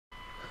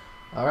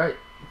Alright,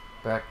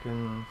 back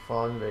in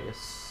Fallout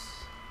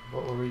Vegas.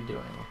 What were we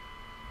doing?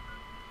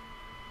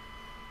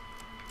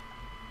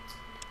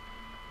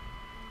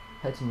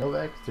 Head to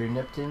Novak through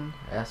Nipton,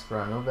 ask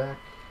for Novak.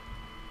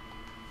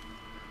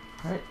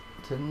 Alright,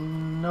 to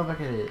Novak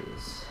it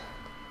is.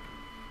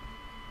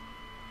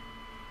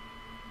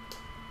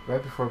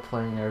 Right before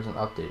playing there was an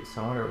update,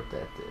 so I wonder what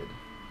that did.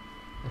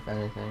 If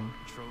anything.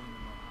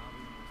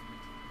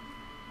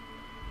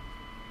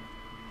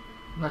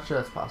 I'm not sure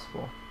that's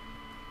possible.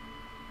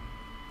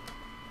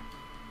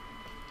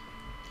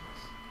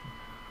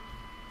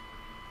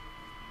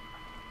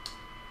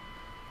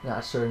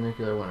 Not sure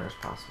nuclear winter is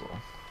possible.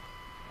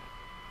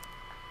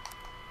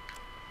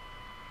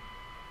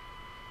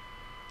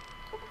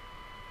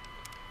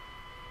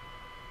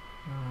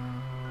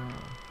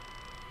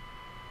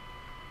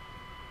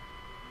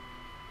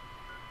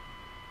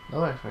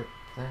 No, it's right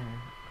there.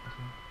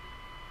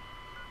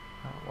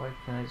 Why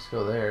can't I just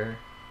go there?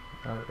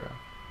 Oh, there we go.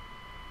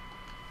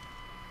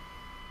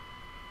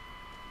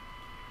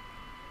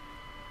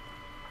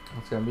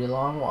 It's gonna be a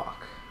long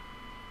walk.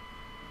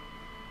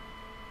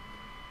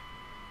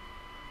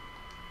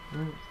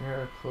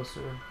 Here,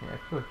 closer. Yeah, I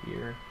could go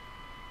here.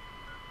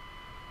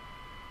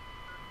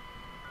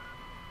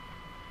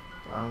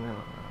 I'm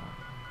gonna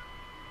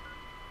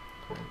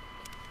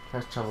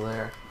fast travel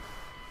there.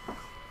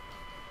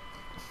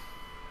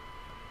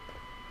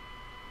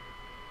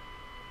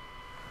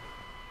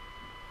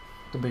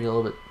 To make it a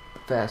little bit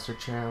faster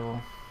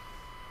travel.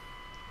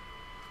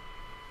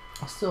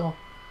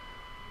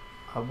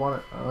 I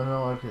want to. I don't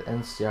know what the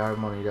NCR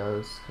money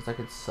does, because I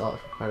could sell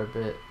it for quite a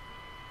bit.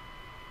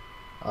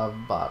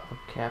 I've bought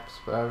caps,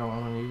 but I don't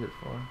want to use it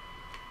for.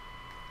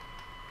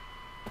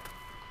 I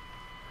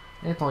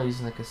think it's only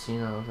used in the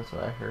casinos. That's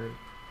what I heard.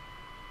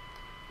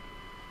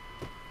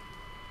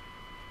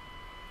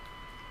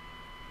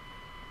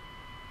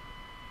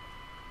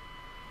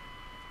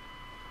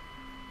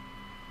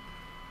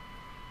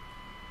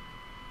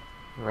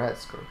 Rat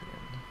scorpion.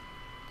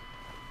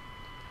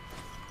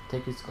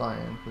 Take its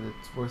gland because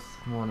it's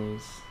worth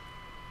monies.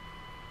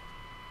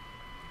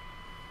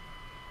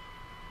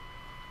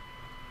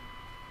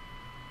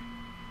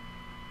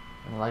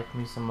 I like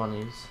me some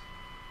monies.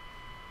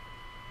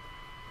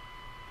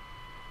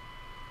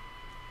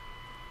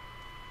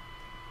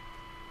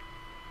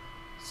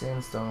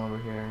 Sandstone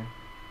over here.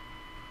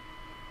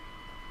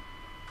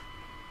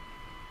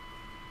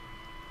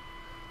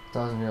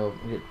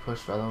 Doesn't get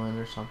pushed by the wind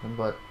or something,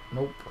 but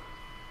nope.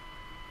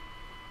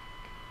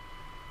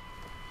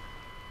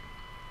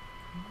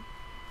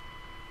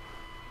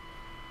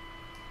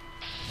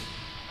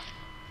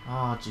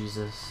 Oh,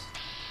 Jesus.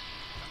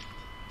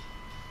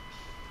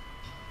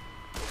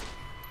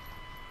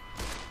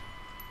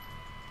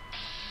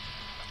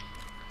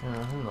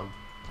 Yeah, in the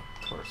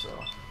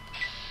torso.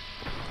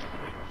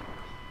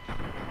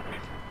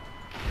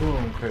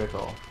 Boom,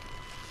 critical.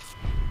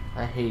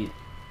 I hate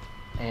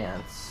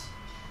ants.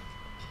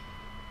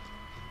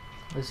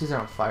 At least these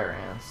aren't fire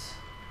ants.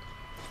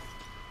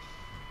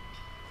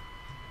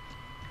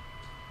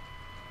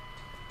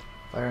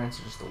 Fire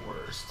ants are just the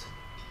worst.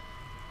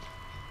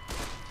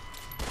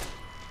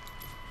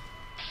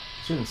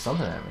 Shooting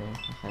something at me,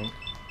 I think.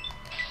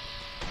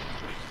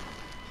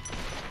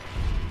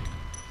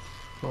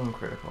 Boom,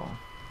 critical.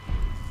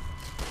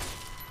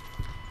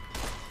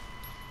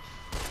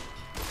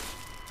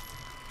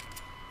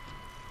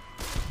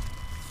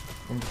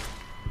 And,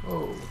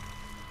 whoa.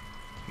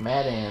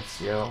 Mad ants,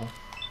 yo.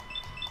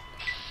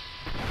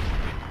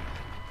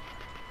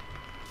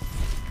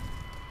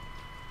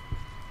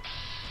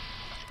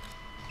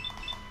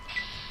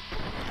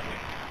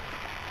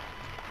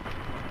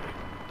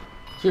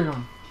 Shoot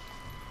him.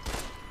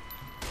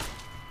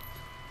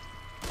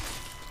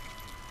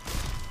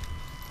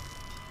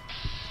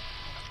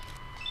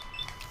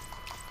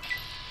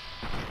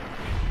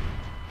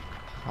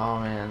 Oh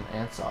man,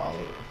 ants all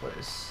over the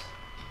place.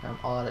 I'm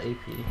all out of AP.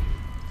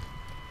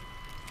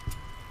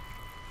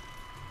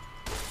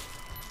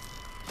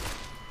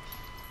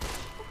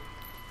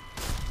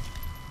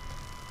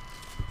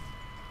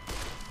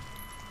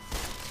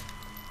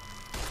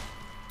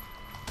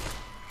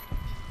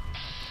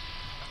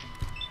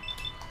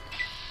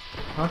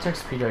 How much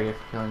XP do I get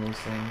for killing these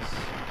things?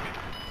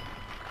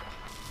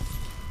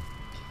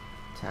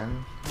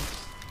 10?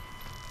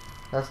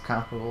 That's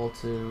comparable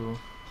to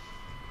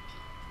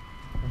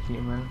a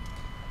human.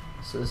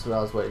 So this is what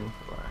I was waiting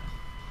for.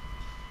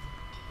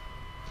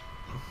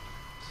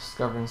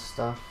 Discovering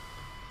stuff.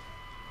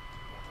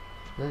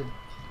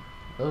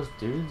 Those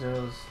dudes or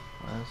those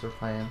are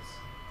plants?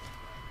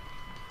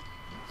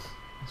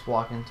 Just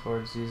walking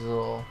towards these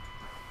little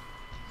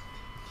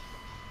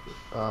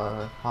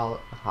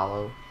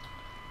hollow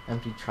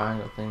empty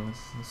triangle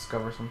things.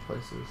 Discover some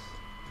places.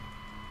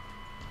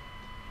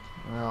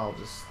 And I'll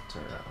just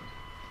turn around.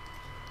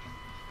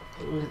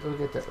 We'll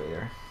get that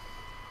later.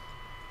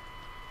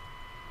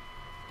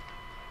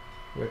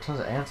 There are tons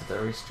of ants at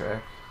that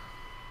racetrack.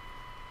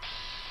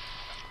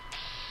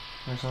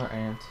 There's another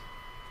ant.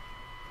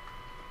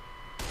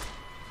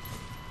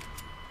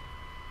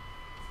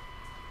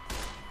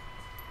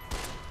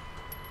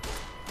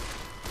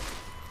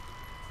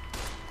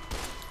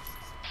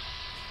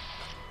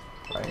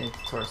 Hit the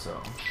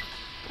torso.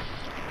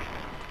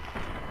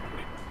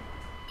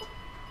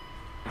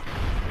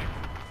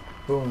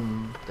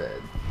 Boom,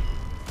 dead.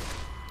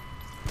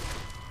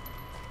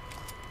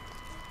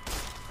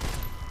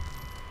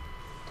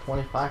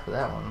 $25 for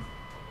that one.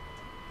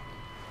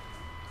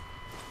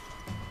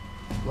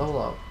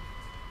 Level up.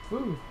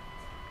 Woo!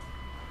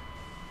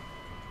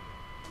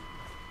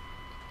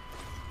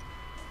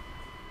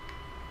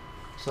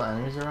 So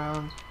enemies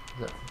around?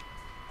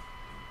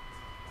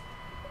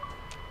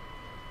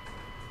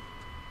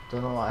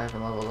 Don't know why I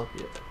haven't leveled up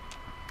yet.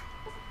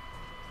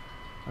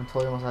 I'm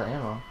totally almost out of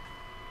ammo.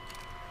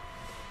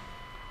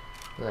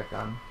 For that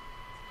gun.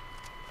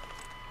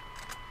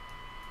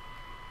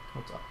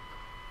 What's up?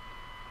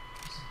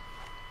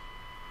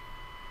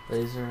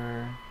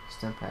 Laser,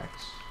 stim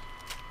packs.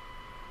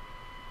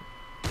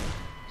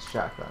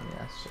 Shotgun,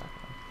 yes,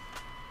 shotgun.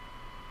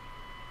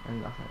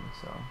 And nothing,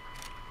 so.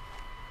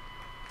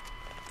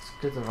 It's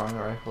good to run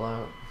the rifle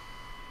out.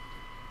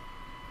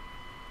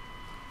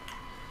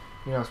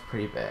 You know, it's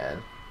pretty bad.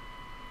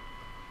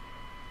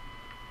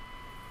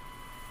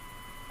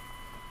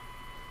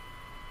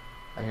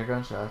 I hear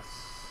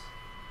gunshots.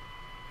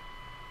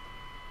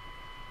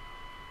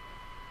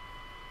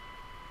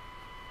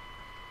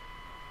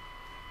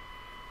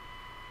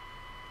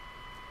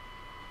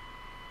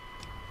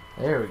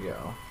 There we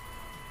go.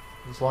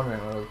 Just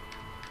wondering,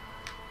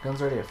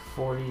 guns already at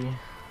 40,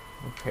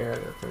 repair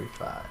at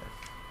 35.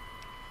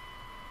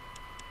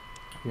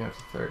 You have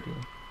to 30.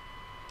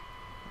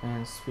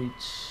 And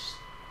speech,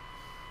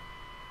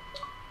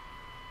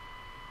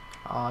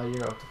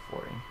 you're up to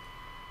 40.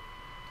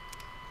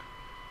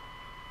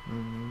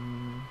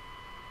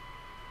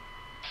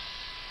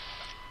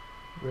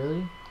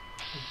 Really?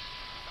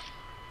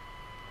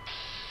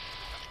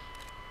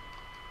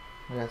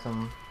 We got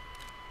some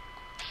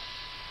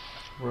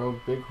rogue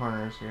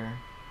Bighorners here.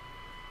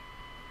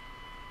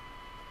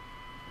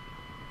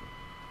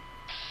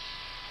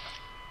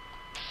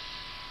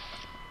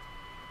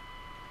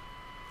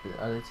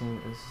 Are they is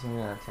this thing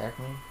gonna attack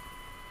me?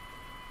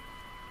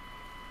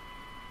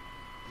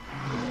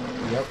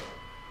 Yep.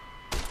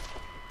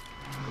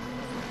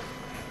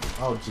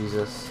 Oh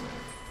Jesus.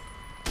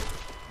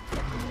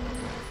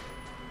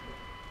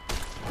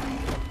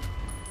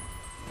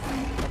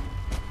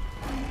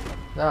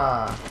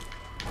 Ah.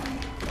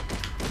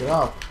 Get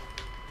up.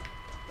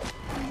 Get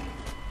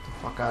the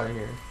fuck out of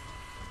here.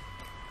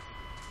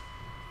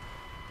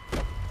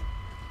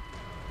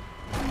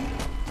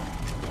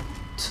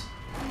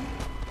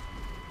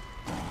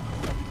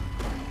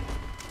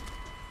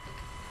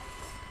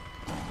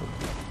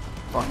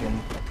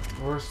 Fucking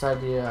worst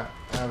idea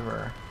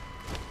ever.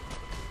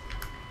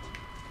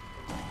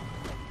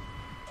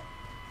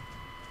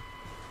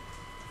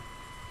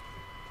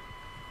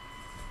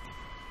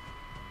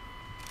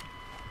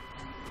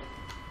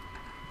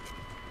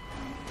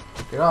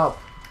 Get up!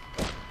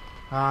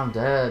 I'm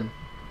dead.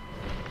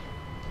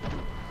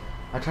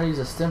 I tried to use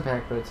a stim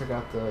pack, but it took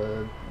out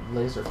the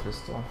laser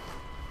pistol.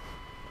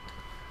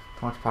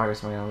 How much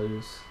progress am I gonna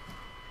lose?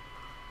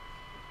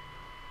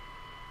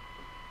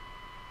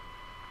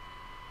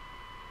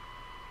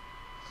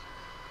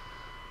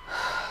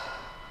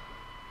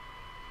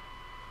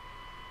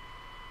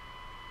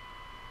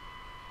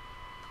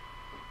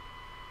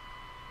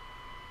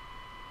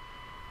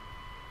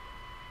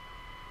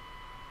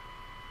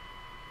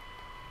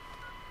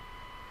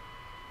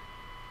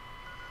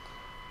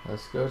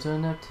 Let's go to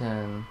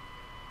Neptune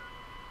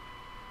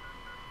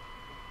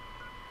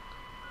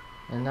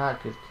and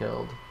not get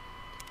killed.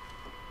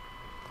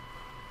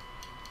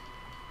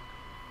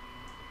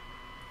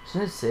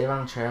 Shouldn't it save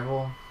on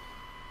travel?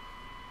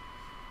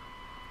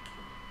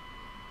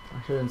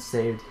 I should have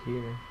saved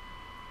here.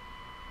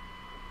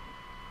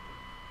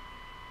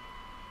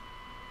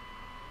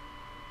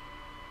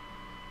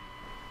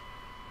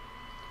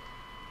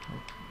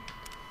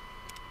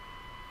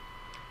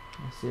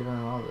 I save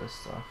on all this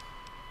stuff.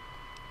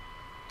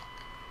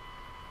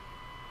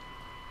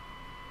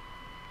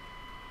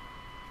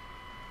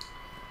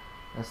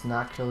 Let's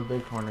not kill the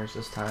Bighorners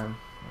this time,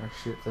 or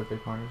shoot the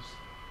Bighorners.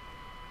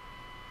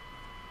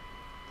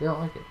 They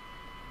don't like it.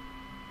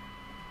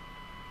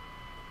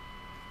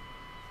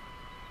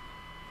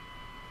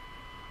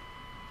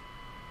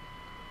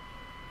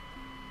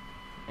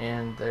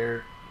 And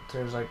there's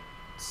like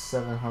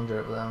 700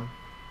 of them.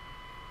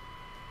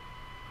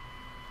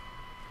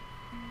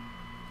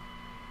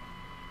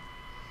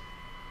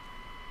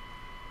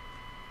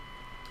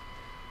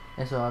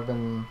 And so I've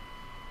been,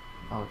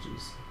 oh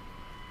jeez.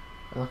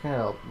 I'm looking at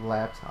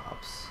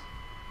laptops.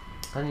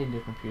 I need a new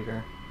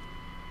computer.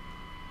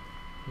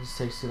 It just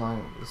takes too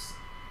long. This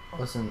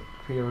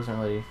computer wasn't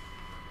really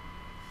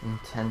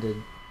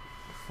intended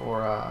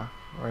for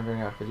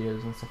rendering out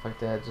videos and stuff like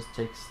that. It just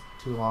takes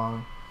too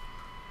long.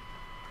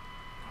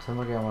 So I'm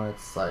looking at one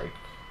that's like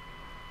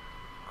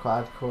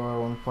quad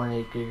core,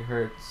 1.8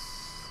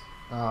 gigahertz,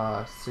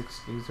 6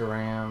 gigs of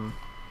RAM,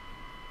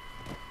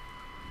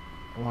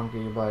 1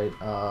 gigabyte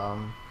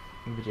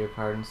video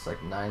card, and it's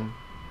like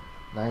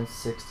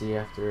 $960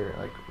 after,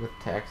 like, with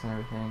tax and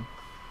everything,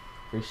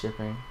 free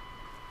shipping.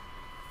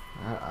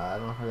 I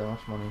don't have that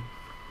much money.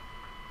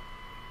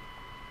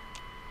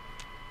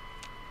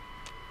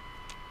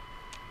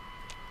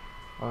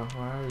 Where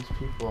are these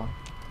people?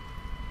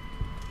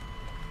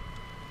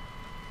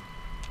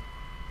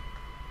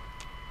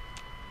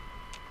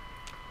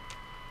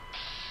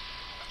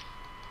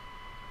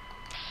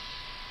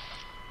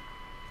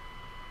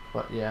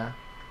 But yeah.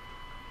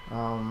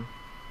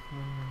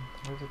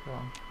 Where's it go?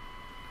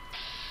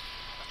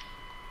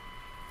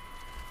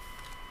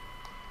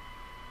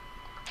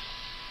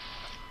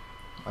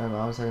 My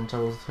mom was having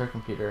troubles with her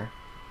computer,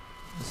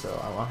 so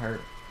I want her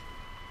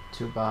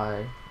to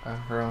buy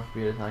her own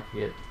computer so I can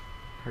get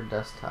her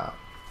desktop.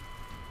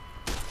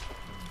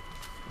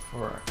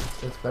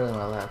 It's better than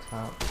my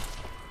laptop,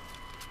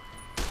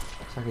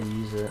 so I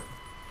can use it.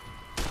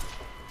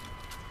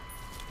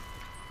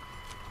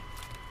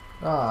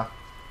 Ah,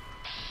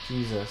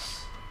 Jesus.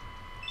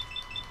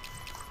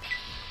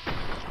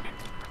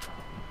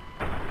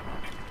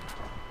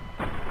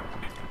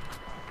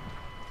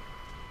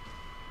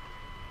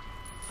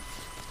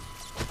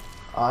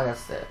 Oh, I got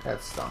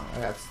stung.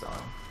 I got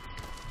stung.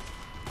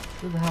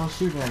 Who the hell is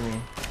shooting at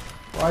me?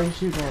 Why are you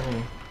shooting at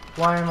me?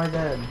 Why am I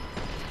dead?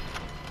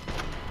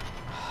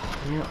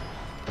 You know,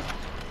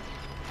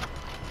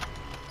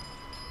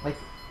 like,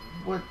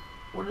 what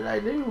did I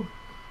do?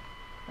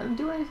 I didn't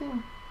do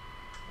anything.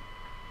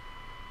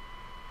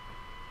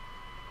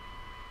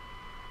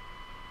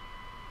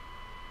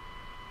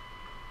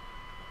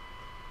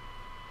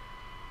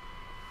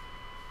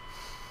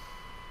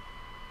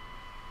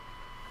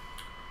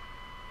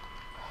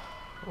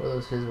 Were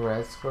those his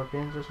red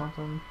scorpions or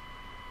something?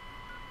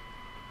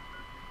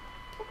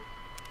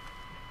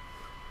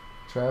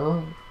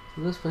 Travel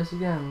to this place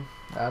again.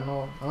 I don't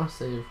know. I want to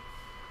save.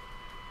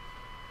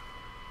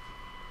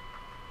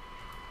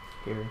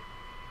 Here.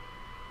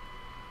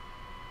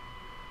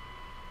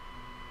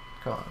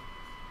 Come on.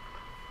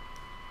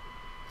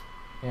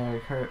 Yeah,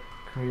 your current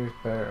computer's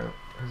better.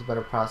 Has a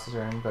better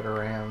processor and better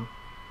RAM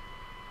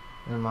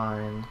than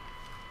mine.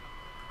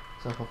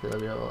 So hopefully they'll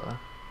be able to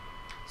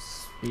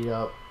speed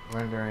up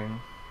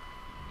rendering.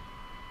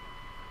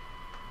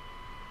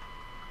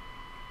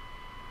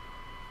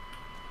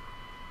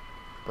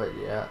 But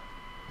yeah,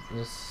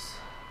 just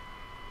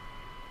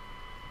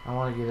I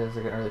want to get it as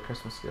like an early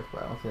Christmas gift,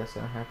 but I don't think that's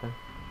gonna happen.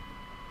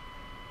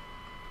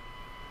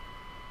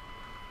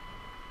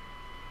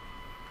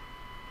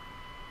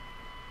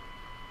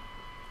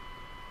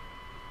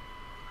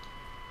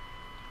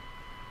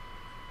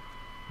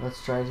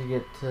 Let's try to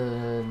get to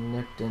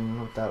Nipton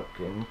without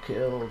getting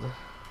killed.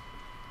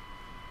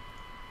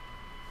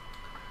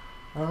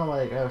 I don't know why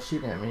that guy was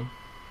shooting at me.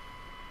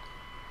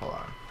 Hold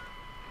on.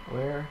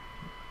 Where?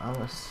 I'm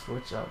gonna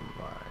switch up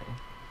my...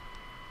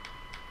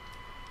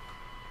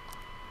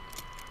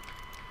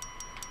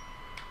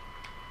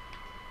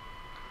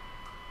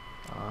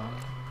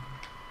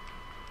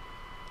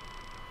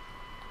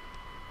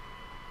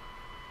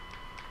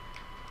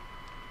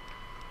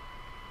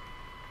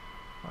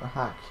 I'll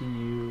hotkey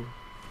you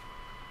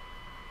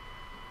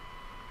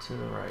to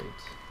the right.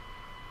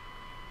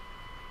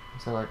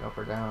 Instead of like up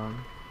or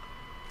down.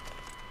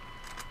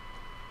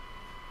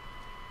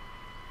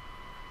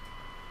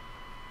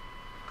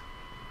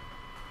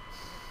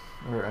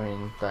 Or, I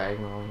mean,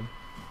 diagonally.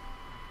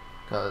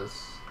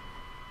 Because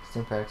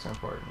stimpaks are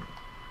important.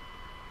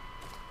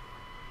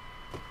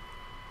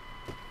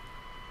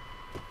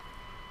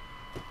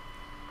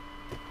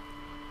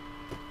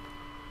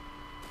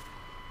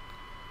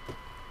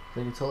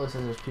 Like it totally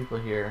says there's people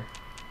here.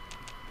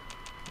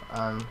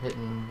 I'm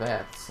hitting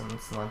VATS and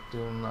it's not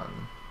doing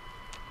nothing.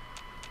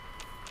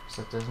 It's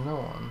like there's no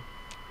one.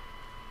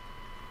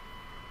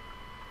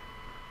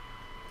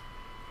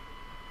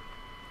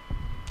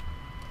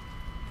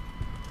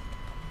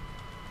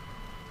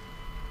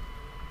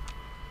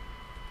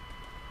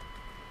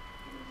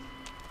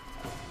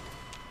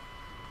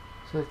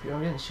 So if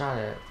I'm getting shot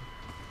at.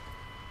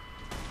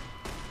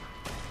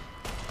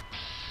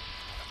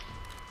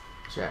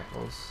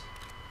 Jackals.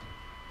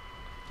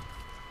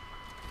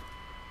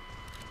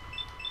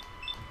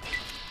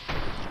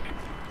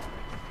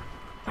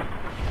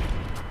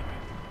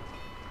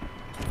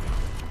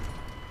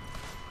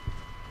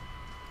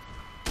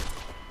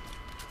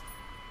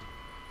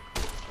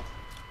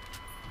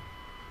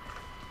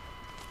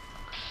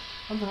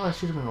 How the hell I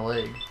shoot him in the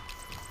leg?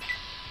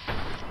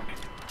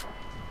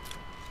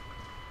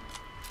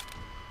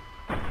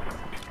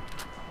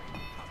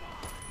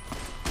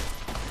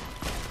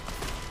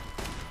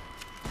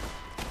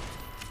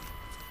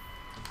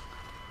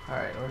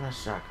 Alright, where's my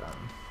shotgun?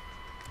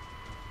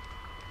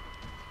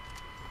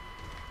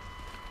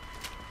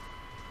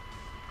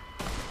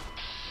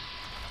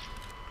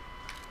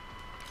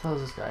 What the hell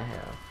does this guy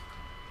have?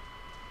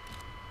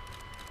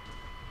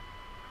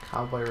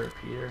 Cowboy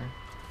repeater.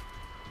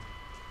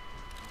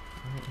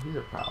 I mean, he's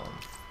a problem.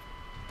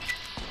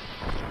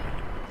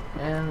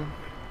 And